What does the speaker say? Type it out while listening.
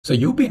So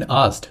you've been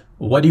asked,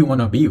 what do you want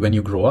to be when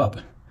you grow up?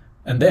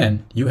 And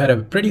then you had a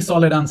pretty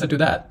solid answer to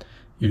that.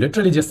 You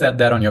literally just said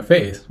that on your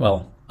face.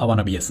 Well, I want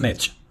to be a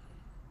snitch.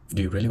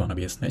 Do you really want to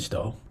be a snitch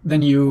though?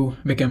 Then you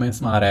became a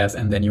smartass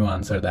and then you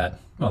answer that,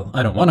 well,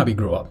 I don't want to be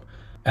grow up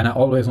and I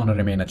always want to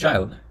remain a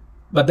child.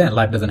 But then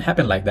life doesn't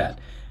happen like that.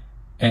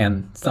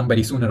 And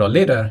somebody sooner or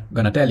later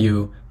gonna tell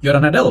you, you're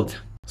an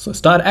adult. So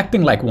start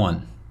acting like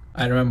one.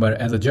 I remember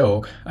as a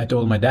joke, I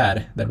told my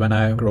dad that when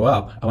I grow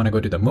up, I want to go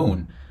to the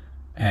moon.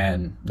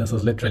 And this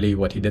was literally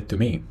what he did to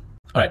me.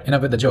 All right,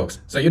 enough with the jokes.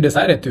 So you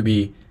decided to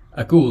be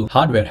a cool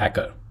hardware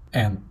hacker.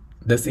 And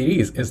this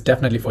series is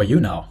definitely for you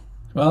now.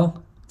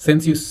 Well,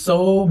 since you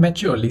so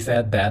maturely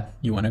said that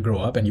you want to grow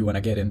up and you want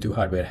to get into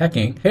hardware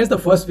hacking, here's the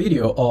first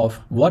video of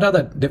what are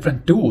the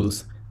different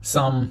tools,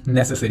 some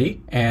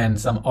necessary and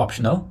some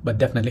optional, but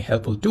definitely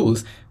helpful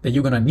tools that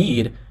you're going to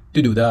need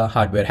to do the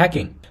hardware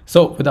hacking.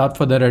 So without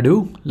further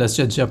ado, let's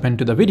just jump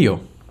into the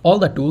video. All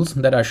the tools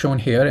that are shown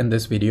here in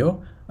this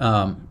video,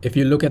 if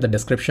you look at the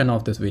description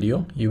of this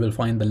video, you will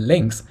find the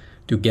links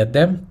to get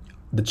them,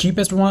 the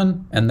cheapest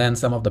one, and then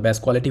some of the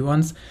best quality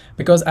ones,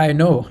 because I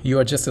know you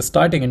are just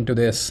starting into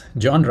this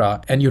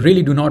genre and you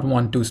really do not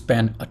want to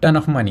spend a ton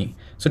of money.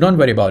 So don't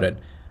worry about it.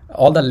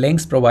 All the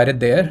links provided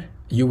there,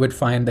 you would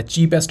find the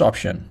cheapest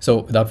option.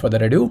 So without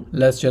further ado,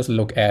 let's just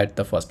look at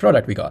the first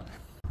product we got.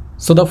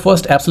 So the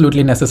first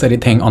absolutely necessary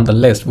thing on the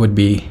list would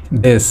be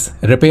this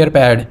repair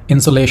pad,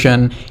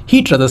 insulation,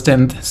 heat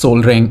resistant,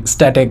 soldering,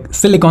 static,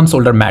 silicone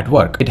solder mat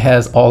work. It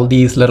has all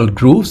these little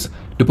grooves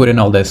to put in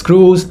all the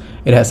screws.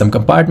 It has some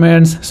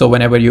compartments. So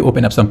whenever you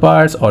open up some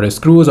parts or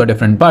screws or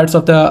different parts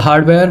of the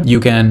hardware, you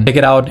can take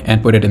it out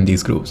and put it in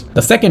these grooves.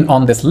 The second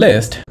on this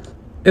list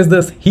is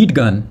this heat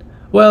gun.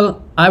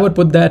 Well, I would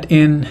put that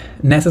in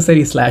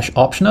necessary /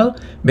 optional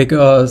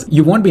because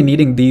you won't be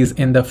needing these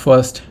in the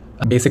first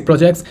basic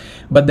projects,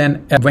 but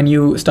then when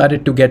you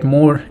started to get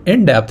more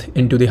in depth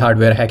into the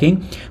hardware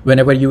hacking,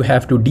 whenever you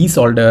have to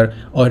desolder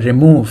or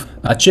remove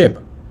a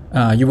chip,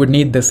 you would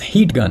need this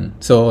heat gun.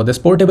 So this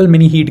portable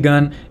mini heat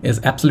gun is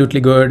absolutely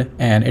good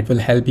and it will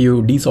help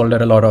you desolder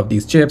a lot of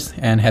these chips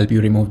and help you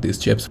remove these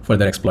chips for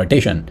their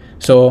exploitation.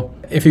 So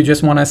if you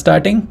just want to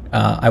starting,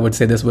 I would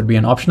say this would be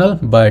an optional,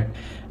 but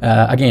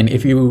again,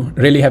 if you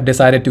really have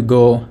decided to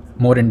go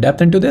more in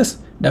depth into this,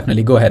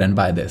 definitely go ahead and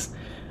buy this.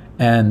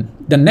 And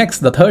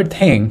the third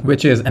thing,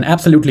 which is an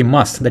absolutely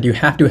must that you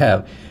have to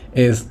have,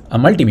 is a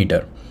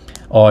multimeter,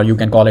 or you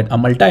can call it a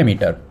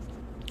multimeter,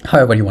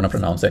 however you want to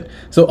pronounce it.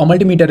 So a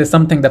multimeter is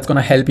something that's going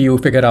to help you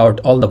figure out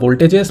all the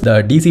voltages,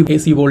 the DC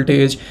AC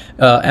voltage,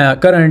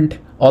 current,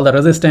 all the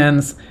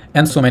resistance,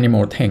 and so many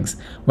more things.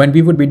 When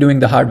we would be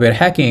doing the hardware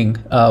hacking,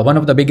 one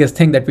of the biggest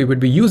thing that we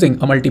would be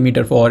using a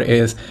multimeter for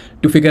is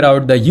to figure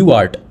out the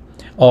UART,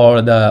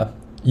 or the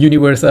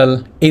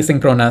universal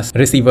asynchronous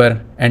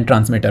receiver and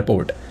transmitter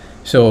port.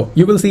 So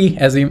you will see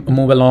as we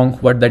move along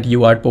what that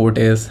UART port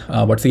is,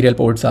 what serial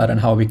ports are, and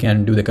how we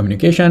can do the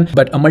communication.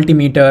 But a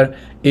multimeter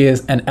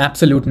is an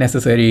absolute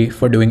necessary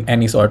for doing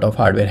any sort of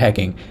hardware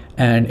hacking.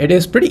 And it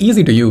is pretty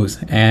easy to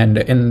use. And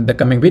in the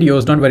coming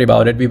videos, don't worry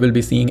about it. We will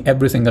be seeing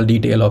every single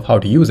detail of how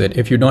to use it.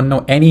 If you don't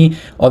know any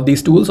of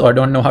these tools or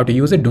don't know how to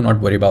use it, do not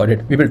worry about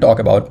it. We will talk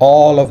about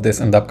all of this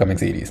in the upcoming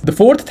series. The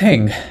fourth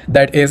thing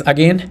that is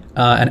again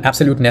an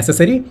absolute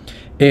necessary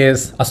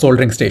is a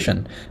soldering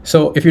station.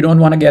 So if you don't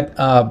want to get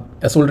a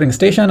soldering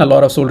station, a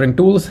lot of soldering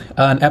tools,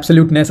 an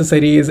absolute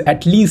necessary is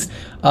at least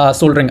a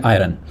soldering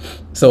iron.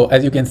 So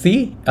as you can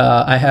see,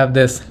 I have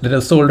this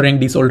little soldering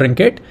desoldering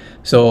kit.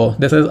 So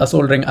this is a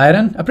soldering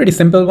iron, a pretty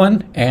simple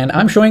one. And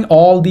I'm showing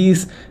all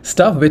these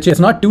stuff, which is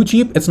not too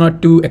cheap. It's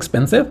not too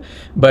expensive,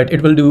 but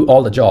it will do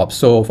all the jobs.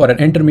 So for an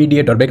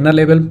intermediate or beginner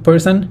level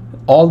person,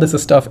 all this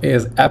stuff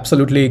is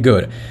absolutely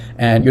good.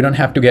 And you don't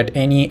have to get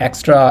any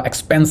extra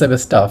expensive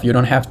stuff. You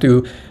don't have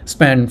to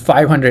spend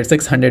 500,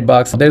 600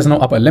 bucks. There's no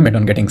upper limit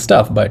on getting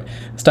stuff, but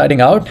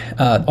starting out,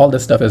 all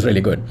this stuff is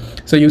really good.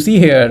 So you see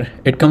here,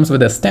 it comes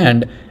with a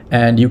stand,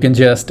 and you can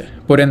just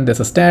put in this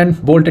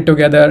stand, bolt it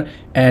together,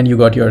 and you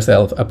got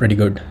yourself a pretty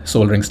good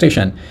soldering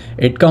station.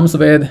 It comes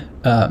with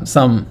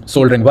some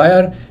soldering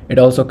wire. It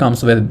also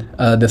comes with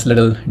this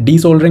little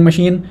desoldering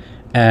machine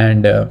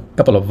and a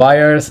couple of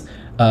wires,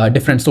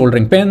 different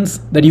soldering pins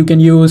that you can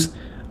use.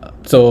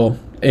 So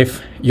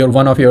if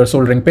one of your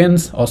soldering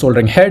pins or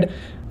soldering head,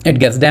 it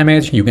gets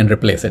damaged, you can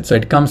replace it. So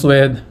it comes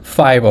with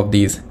 5 of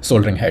these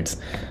soldering heads.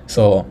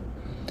 So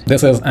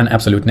this is an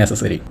absolute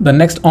necessary. The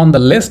next on the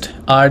list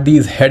are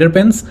these header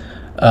pins.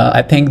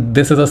 I think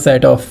this is a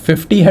set of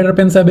 50 header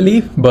pins, I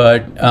believe,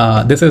 but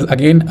this is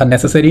again a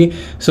necessary.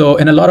 So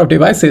in a lot of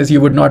devices, you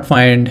would not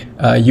find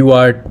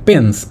UART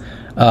pins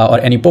or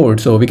any port.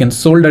 So we can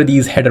solder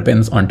these header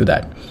pins onto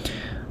that.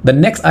 The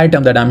next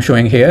item that I'm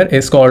showing here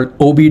is called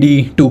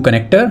OBD2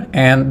 connector,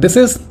 and this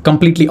is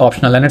completely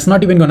optional, and it's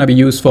not even going to be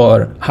used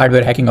for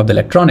hardware hacking of the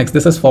electronics.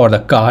 This is for the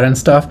car and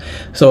stuff.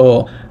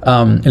 So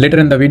later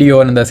in the video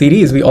and in the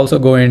series, we also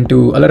go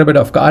into a little bit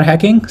of car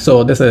hacking.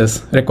 So this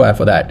is required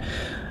for that.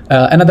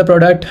 Another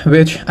product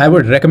which I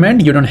would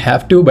recommend, you don't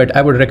have to, but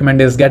I would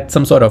recommend, is get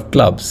some sort of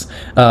gloves.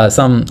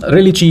 Some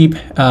really cheap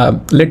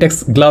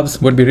latex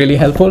gloves would be really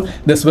helpful.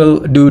 This will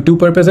do two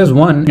purposes.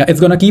 One,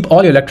 it's going to keep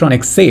all your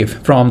electronics safe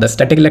from the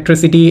static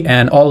electricity,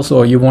 and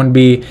also you won't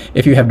be,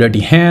 if you have dirty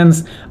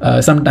hands,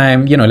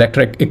 sometimes, you know,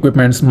 electric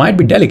equipments might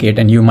be delicate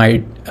and you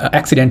might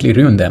accidentally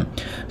ruin them.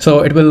 So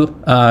it will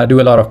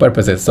do a lot of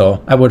purposes.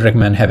 So I would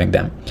recommend having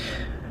them.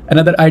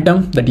 Another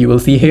item that you will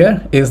see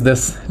here is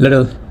this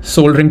little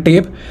soldering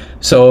tape.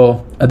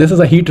 So this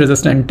is a heat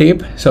resistant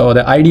tape. So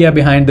the idea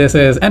behind this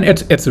is, and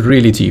it's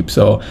really cheap.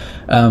 So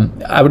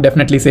I would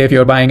definitely say if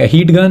you're buying a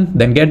heat gun,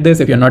 then get this.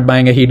 If you're not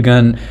buying a heat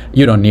gun,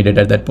 you don't need it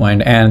at that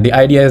point. And the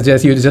idea is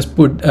just, you just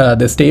put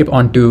this tape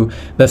onto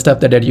the stuff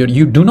that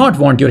you do not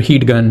want your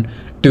heat gun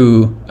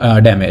to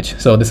damage.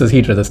 So this is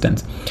heat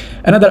resistance.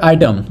 Another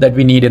item that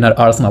we need in our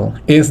arsenal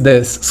is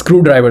this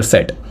screwdriver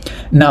set.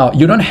 Now,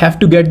 you don't have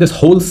to get this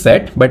whole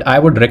set, but I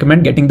would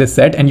recommend getting this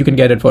set, and you can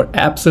get it for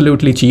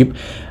absolutely cheap,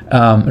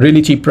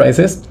 really cheap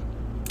prices.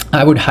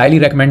 I would highly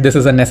recommend. This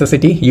is a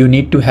necessity. You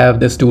need to have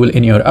this tool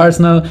in your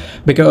arsenal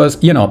because,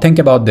 you know, think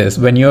about this.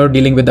 When you're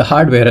dealing with the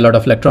hardware, a lot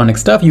of electronic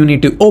stuff, you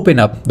need to open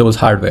up those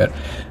hardware.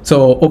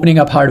 So opening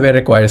up hardware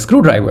requires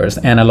screwdrivers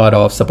and a lot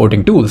of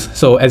supporting tools.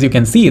 So as you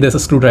can see, this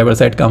screwdriver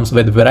set comes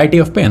with a variety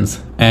of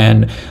pins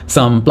and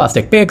some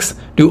plastic picks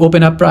to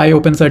pry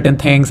open certain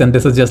things. And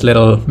this is just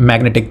little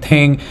magnetic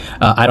thing.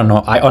 I don't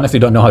know. I honestly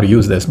don't know how to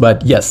use this,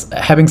 but yes,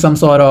 having some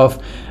sort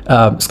of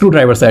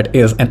screwdriver set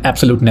is an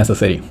absolute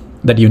necessary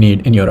that you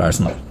need in your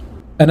arsenal.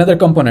 Another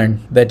component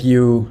that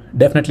you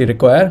definitely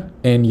require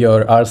in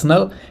your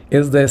arsenal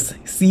is this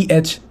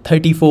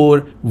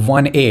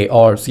CH341A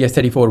or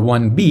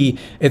CH341B.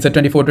 It's a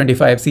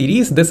 2425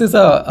 series. This is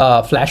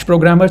a flash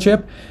programmer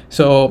chip.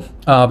 So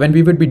when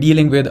we would be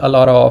dealing with a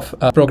lot of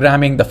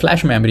programming the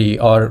flash memory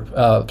or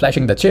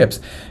flashing the chips,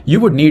 you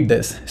would need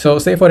this. So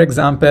say for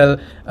example,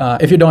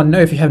 if you don't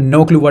know, if you have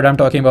no clue what I'm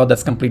talking about,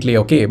 that's completely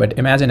okay. But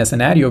imagine a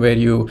scenario where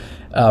you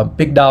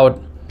picked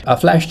out a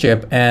flash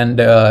chip and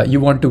you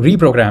want to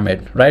reprogram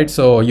it, right?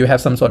 So you have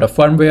some sort of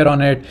firmware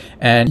on it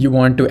and you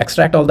want to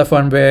extract all the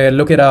firmware,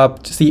 look it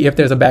up, see if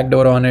there's a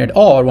backdoor on it,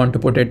 or want to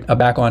put it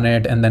back on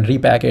it and then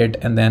repack it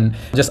and then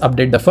just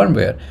update the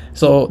firmware.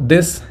 So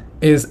this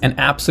is an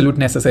absolute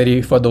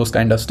necessary for those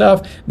kind of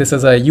stuff. This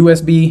is a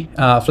USB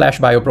flash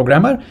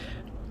bioprogrammer.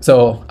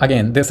 So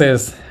again, this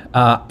is,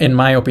 in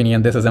my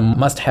opinion, this is a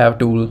must-have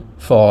tool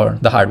for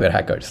the hardware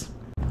hackers.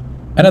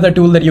 Another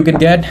tool that you can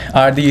get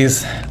are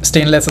these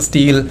stainless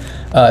steel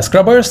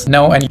scrubbers.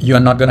 No, and you are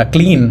not going to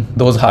clean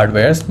those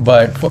hardwares,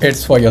 but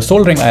it's for your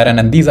soldering iron,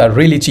 and these are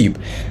really cheap.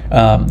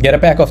 Get a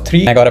pack of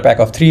 3. I got a pack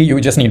of 3.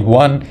 You just need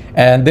 1.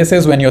 And this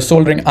is when your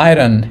soldering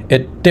iron,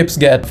 tips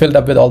get filled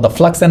up with all the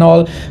flux and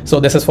all. So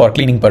this is for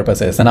cleaning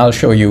purposes, and I'll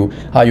show you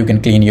how you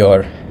can clean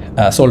your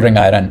soldering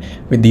iron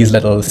with these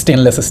little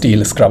stainless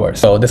steel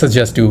scrubbers. So this is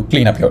just to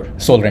clean up your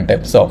soldering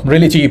tip. So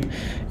really cheap.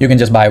 You can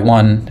just buy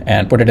one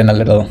and put it in a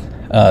little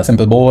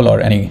simple bowl or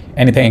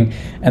anything,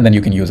 and then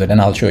you can use it, and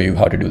I'll show you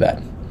how to do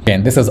that.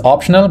 Again, this is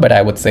optional, but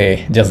I would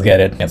say just get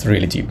it. It's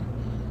really cheap.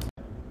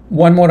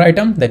 One more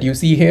item that you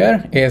see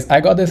here is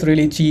I got this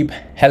really cheap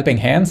helping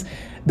hands.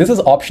 This is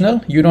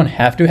optional. You don't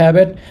have to have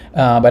it,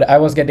 but I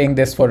was getting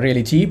this for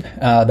really cheap.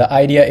 The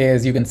idea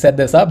is you can set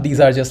this up. These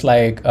are just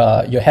like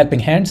your helping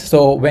hands.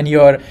 So when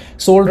you're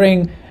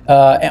soldering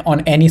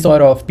on any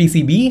sort of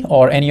PCB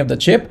or any of the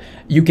chip,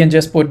 you can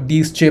just put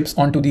these chips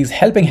onto these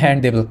helping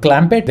hand. They will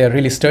clamp it. They're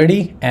really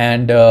sturdy,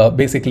 and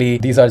basically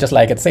these are just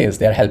like it says,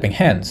 they're helping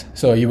hands.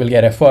 So you will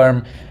get a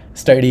firm,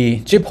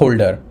 sturdy chip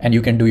holder, and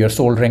you can do your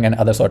soldering and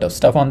other sort of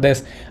stuff on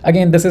this.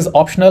 Again, this is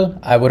optional.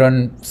 I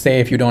wouldn't say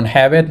if you don't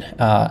have it,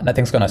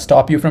 nothing's gonna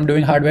stop you from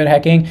doing hardware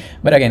hacking.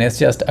 But again, it's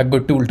just a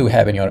good tool to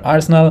have in your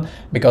arsenal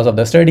because of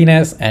the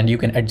sturdiness, and you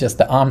can adjust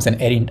the arms in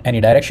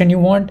any direction you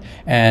want.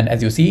 And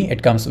as you see,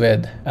 it comes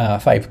with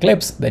 5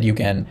 clips that you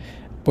can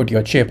put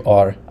your chip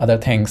or other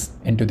things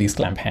into these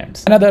clamp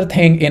hands. Another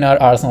thing in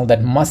our arsenal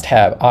that must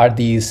have are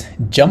these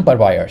jumper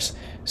wires.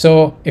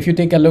 So if you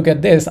take a look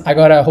at this, I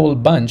got a whole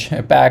bunch,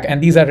 a pack,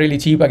 and these are really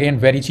cheap. Again,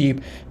 very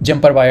cheap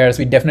jumper wires.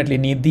 We definitely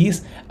need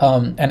these.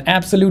 An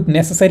absolute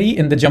necessary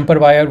in the jumper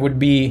wire would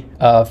be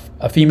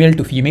a female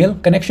to female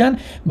connection,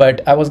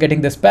 but I was getting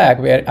this pack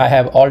where I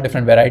have all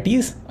different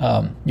varieties.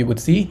 You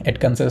would see it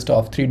consists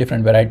of 3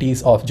 different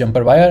varieties of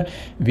jumper wire.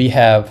 We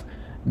have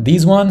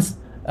these ones.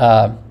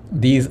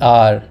 These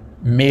are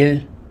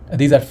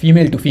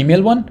female to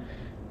female one.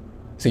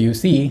 So you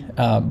see,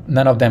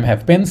 none of them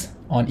have pins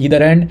on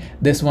either end.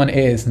 This one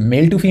is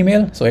male to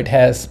female, so it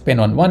has pin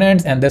on one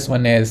end, and this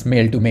one is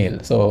male to male,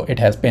 so it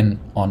has pin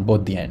on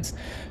both the ends.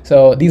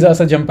 So these are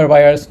some jumper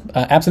wires.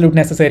 Absolute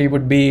necessary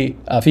would be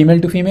female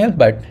to female,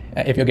 but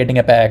if you're getting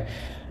a pack,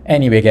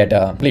 anyway, get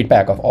a complete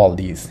pack of all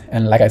these.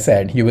 And like I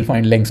said, you will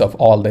find links of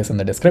all this in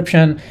the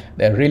description.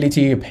 They're really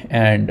cheap,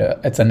 and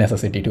it's a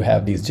necessity to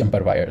have these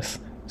jumper wires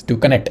to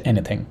connect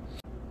anything.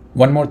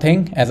 One more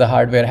thing, as a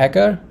hardware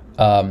hacker,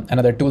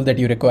 Another tool that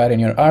you require in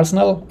your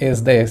arsenal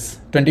is this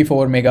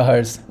 24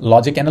 megahertz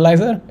logic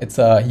analyzer. It's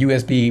a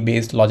USB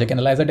based logic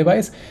analyzer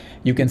device.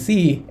 You can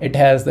see it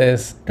has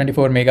this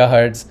 24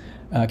 megahertz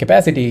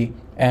capacity,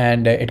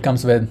 and it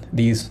comes with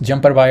these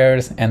jumper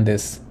wires and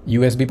this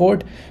USB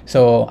port.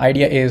 So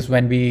idea is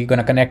when we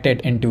gonna connect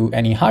it into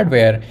any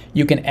hardware,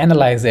 you can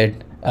analyze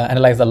it,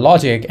 analyze the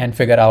logic and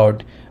figure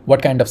out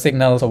what kind of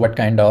signals or what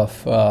kind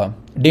of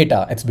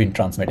data it's been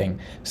transmitting.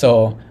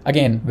 So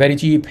again, very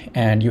cheap,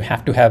 and you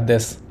have to have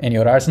this in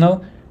your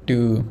arsenal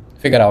to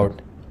figure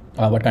out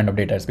what kind of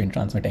data it's been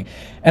transmitting.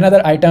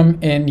 Another item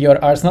in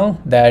your arsenal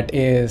that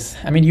is,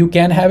 I mean, you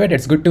can have it,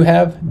 it's good to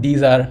have.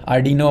 These are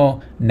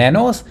Arduino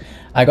Nanos.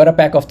 I got a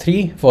pack of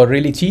 3 for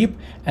really cheap,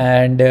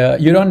 and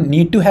you don't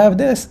need to have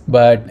this,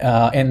 but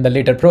in the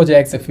later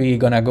projects, if we're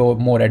gonna go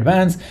more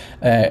advanced,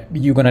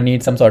 you're gonna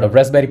need some sort of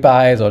Raspberry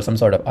Pis or some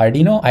sort of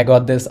Arduino. I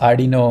got this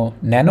Arduino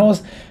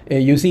Nanos.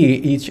 You see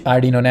each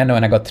Arduino Nano,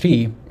 and I got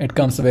 3. It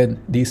comes with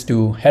these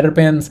 2 header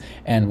pins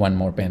and 1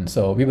 more pin.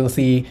 So we will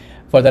see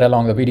further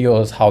along the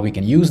videos how we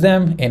can use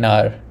them in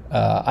our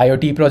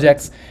IoT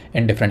projects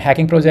and different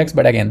hacking projects.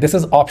 But again, this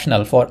is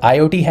optional. For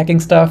IoT hacking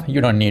stuff,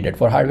 you don't need it.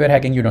 For hardware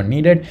hacking, you don't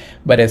need it.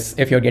 But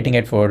if you're getting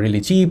it for really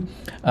cheap,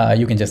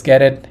 you can just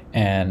get it,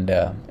 and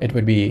it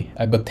would be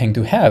a good thing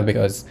to have,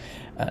 because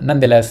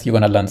nonetheless, you're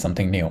gonna learn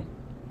something new.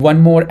 One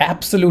more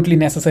absolutely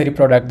necessary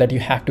product that you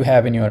have to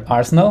have in your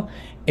arsenal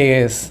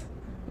is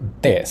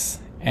this.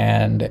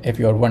 And if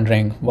you're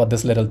wondering what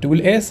this little tool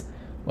is,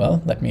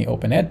 well, let me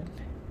open it.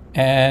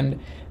 And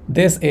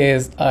this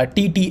is a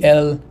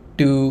TTL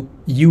to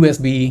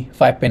USB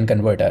 5-pin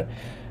converter.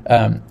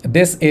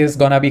 This is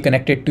gonna be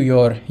connected to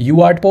your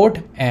UART port,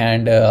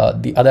 and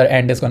the other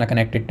end is gonna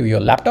connect it to your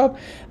laptop.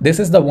 This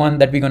is the one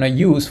that we're gonna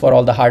use for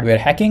all the hardware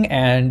hacking,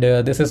 and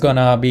this is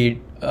gonna be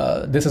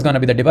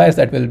the device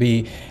that will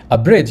be a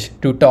bridge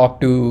to talk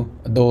to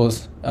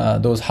those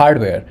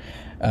hardware,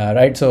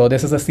 right? So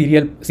this is a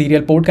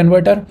serial port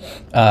converter.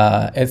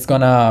 It's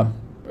gonna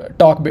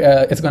talk.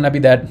 It's gonna be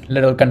that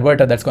little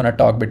converter that's gonna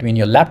talk between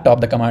your laptop,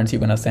 the commands you're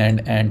gonna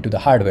send, and to the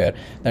hardware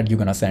that you're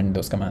gonna send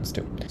those commands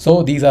to.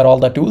 So these are all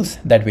the tools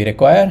that we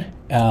require.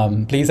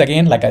 Please,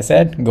 again, like I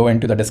said, go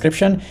into the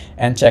description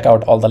and check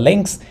out all the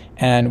links.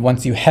 And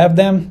once you have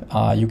them,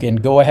 you can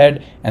go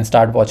ahead and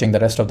start watching the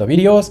rest of the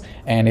videos.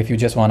 And if you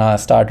just wanna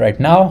start right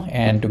now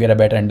and to get a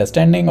better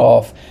understanding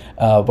of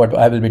what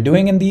I will be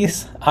doing in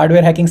these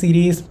hardware hacking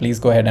series, please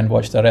go ahead and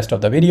watch the rest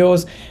of the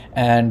videos.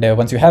 And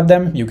once you have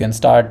them, you can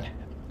start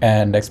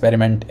and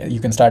experiment. You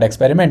can start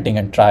experimenting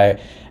and try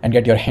and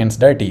get your hands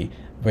dirty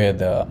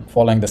with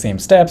following the same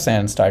steps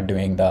and start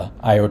doing the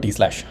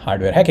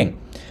IoT/hardware hacking.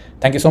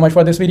 Thank you so much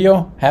for this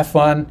video. Have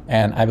fun,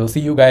 and I will see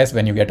you guys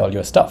when you get all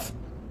your stuff.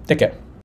 Take care.